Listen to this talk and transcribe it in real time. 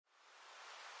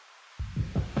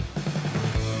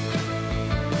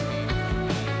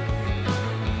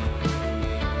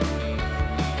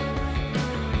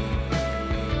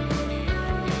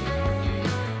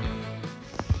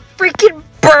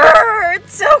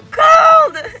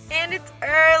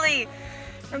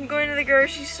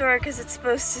grocery store because it's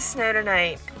supposed to snow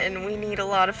tonight and we need a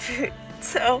lot of food.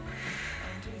 So,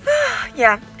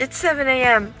 yeah, it's 7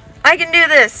 a.m. I can do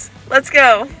this. Let's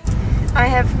go. I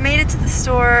have made it to the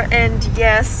store and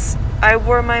yes, I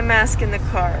wore my mask in the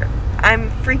car. I'm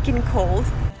freaking cold.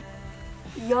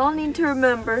 Y'all need to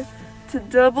remember to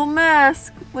double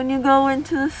mask when you go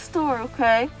into the store,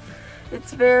 okay?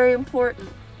 It's very important.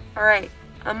 Alright,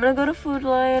 I'm gonna go to Food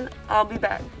Lion. I'll be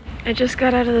back. I just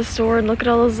got out of the store and look at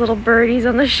all those little birdies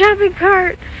on the shopping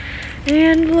cart.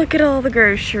 And look at all the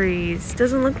groceries.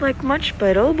 Doesn't look like much,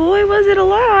 but oh boy, was it a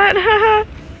lot.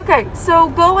 Okay, so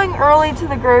going early to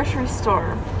the grocery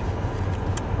store.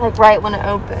 Like right when it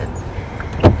opens.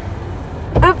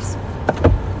 Oops.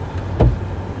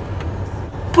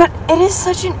 But it is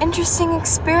such an interesting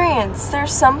experience.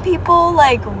 There's some people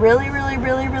like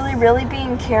really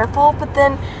being careful, but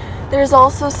then there's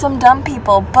also some dumb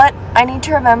people. But I need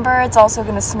to remember it's also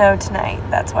gonna snow tonight.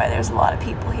 That's why there's a lot of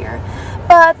people here.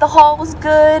 But the haul was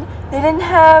good. They didn't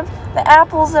have the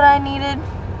apples that I needed,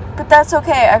 but that's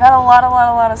okay. I got a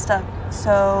lot of stuff.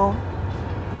 So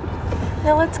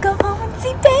now let's go home and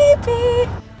see baby.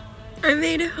 I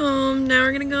made it home. Now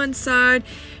we're gonna go inside,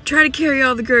 try to carry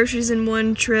all the groceries in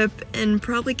one trip, and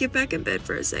probably get back in bed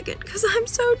for a second because I'm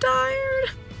so tired.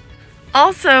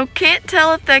 Also, can't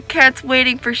tell if that cat's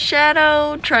waiting for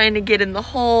Shadow, trying to get in the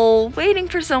hole, waiting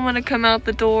for someone to come out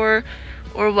the door,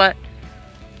 or what.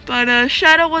 But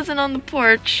Shadow wasn't on the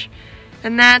porch,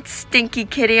 and that stinky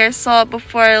kitty, I saw it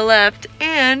before I left,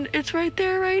 and it's right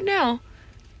there right now.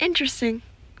 Interesting.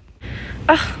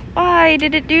 Ugh, why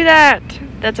did it do that?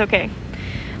 That's okay.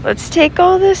 Let's take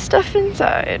all this stuff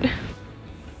inside.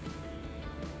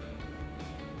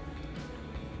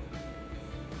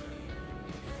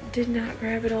 Did not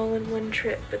grab it all in one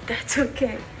trip, but that's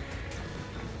okay.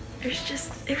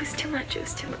 It was too much,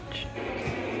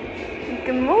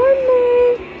 Good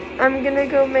morning. I'm gonna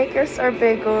go make us our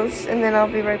bagels and then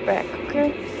I'll be right back,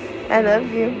 okay? I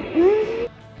love you.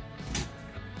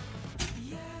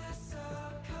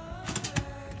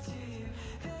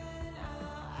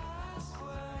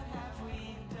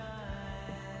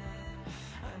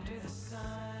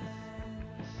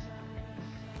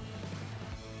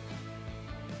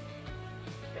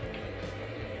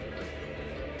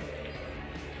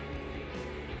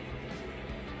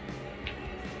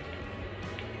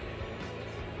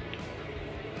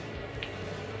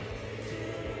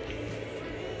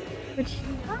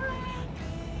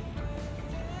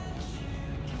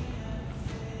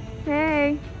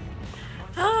 Hey.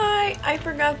 Hi, I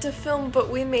forgot to film, but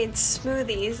we made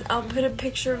smoothies. I'll put a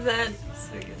picture of that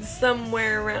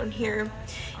somewhere around here.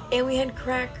 And we had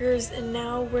crackers, and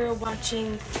now we're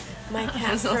watching My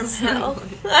Cat from Hell.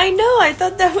 I know, I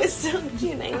thought that was so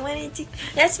cute. I wanted to.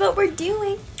 That's what we're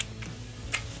doing.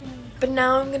 But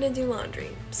now I'm gonna do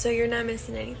laundry, so you're not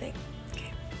missing anything.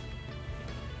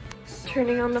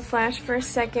 Turning on the flash for a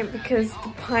second because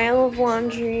the pile of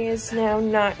laundry is now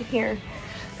not here.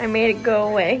 I made it go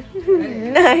away.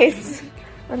 Nice.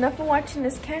 Enough of watching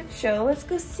this cat show. Let's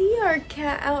go see our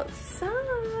cat outside.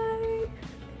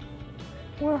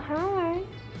 Well, hi.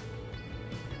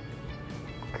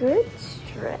 Good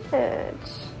stretch.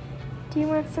 Do you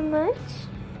want some lunch?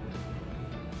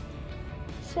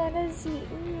 Shadow's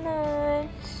eating lunch.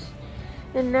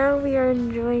 And now we are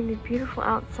enjoying the beautiful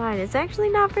outside. It's actually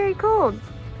not very cold.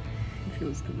 It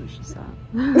feels delicious out.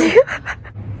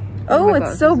 Oh,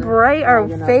 it's so bright. Our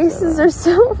faces are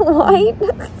so white.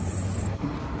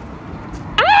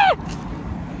 Ah!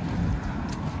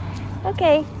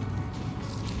 Okay.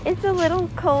 It's a little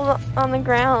cold on the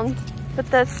ground, but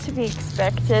that's to be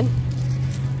expected.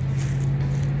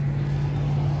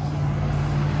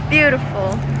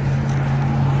 Beautiful.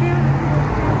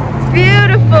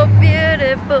 Beautiful,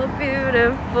 beautiful,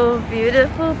 beautiful,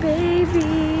 beautiful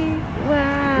baby.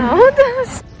 Wow.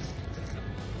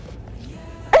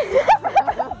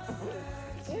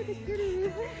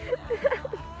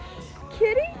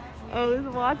 Kitty? Oh, he's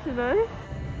watching us.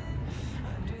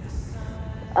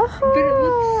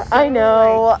 Oh, I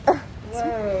know.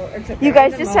 Whoa. It's okay. You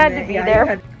guys just had to be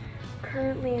there.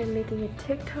 Currently, I'm making a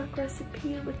TikTok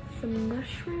recipe with some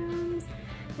mushrooms.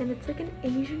 And it's like an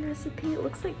Asian recipe. It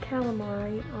looks like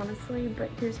calamari, honestly, but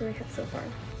here's what I have so far.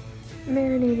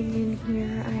 Marinating in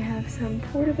here, I have some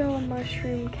portobello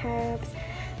mushroom caps,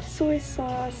 soy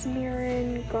sauce,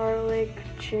 mirin, garlic,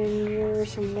 ginger,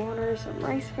 some water, some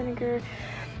rice vinegar,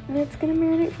 and it's gonna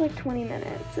marinate for like 20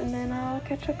 minutes, and then I'll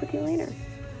catch up with you later.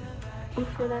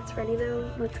 Before that's ready though,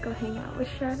 let's go hang out with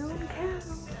Shadow and Cow.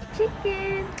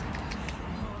 Chicken!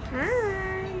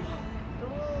 Hi!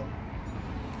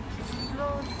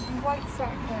 White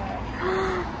sock cat.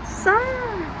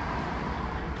 Son!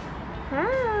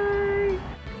 Hi!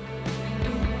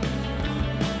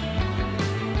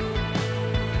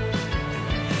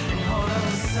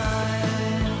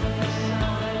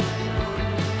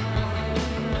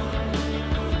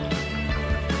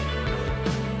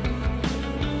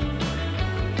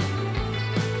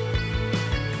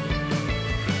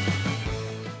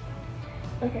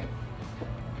 Okay.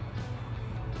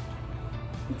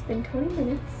 It's been 20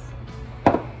 minutes.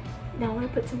 Now I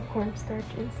put some cornstarch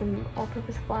and some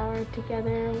all-purpose flour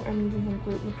together. I'm using a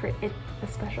gluten-free, a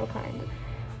special kind.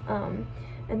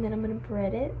 And then I'm gonna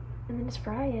bread it and then just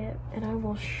fry it, and I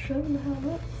will show you how it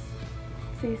looks.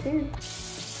 See you soon.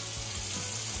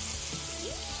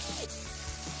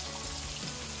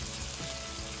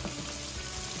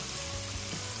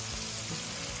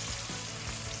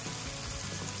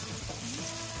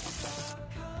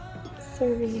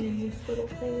 Serving it in this little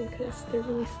thing because they're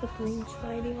really slippery and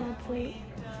slidey on a plate.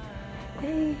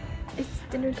 Hey, it's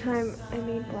dinner time. I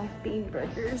made black bean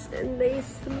burgers and they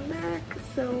smack,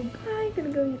 so I'm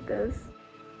gonna go eat those.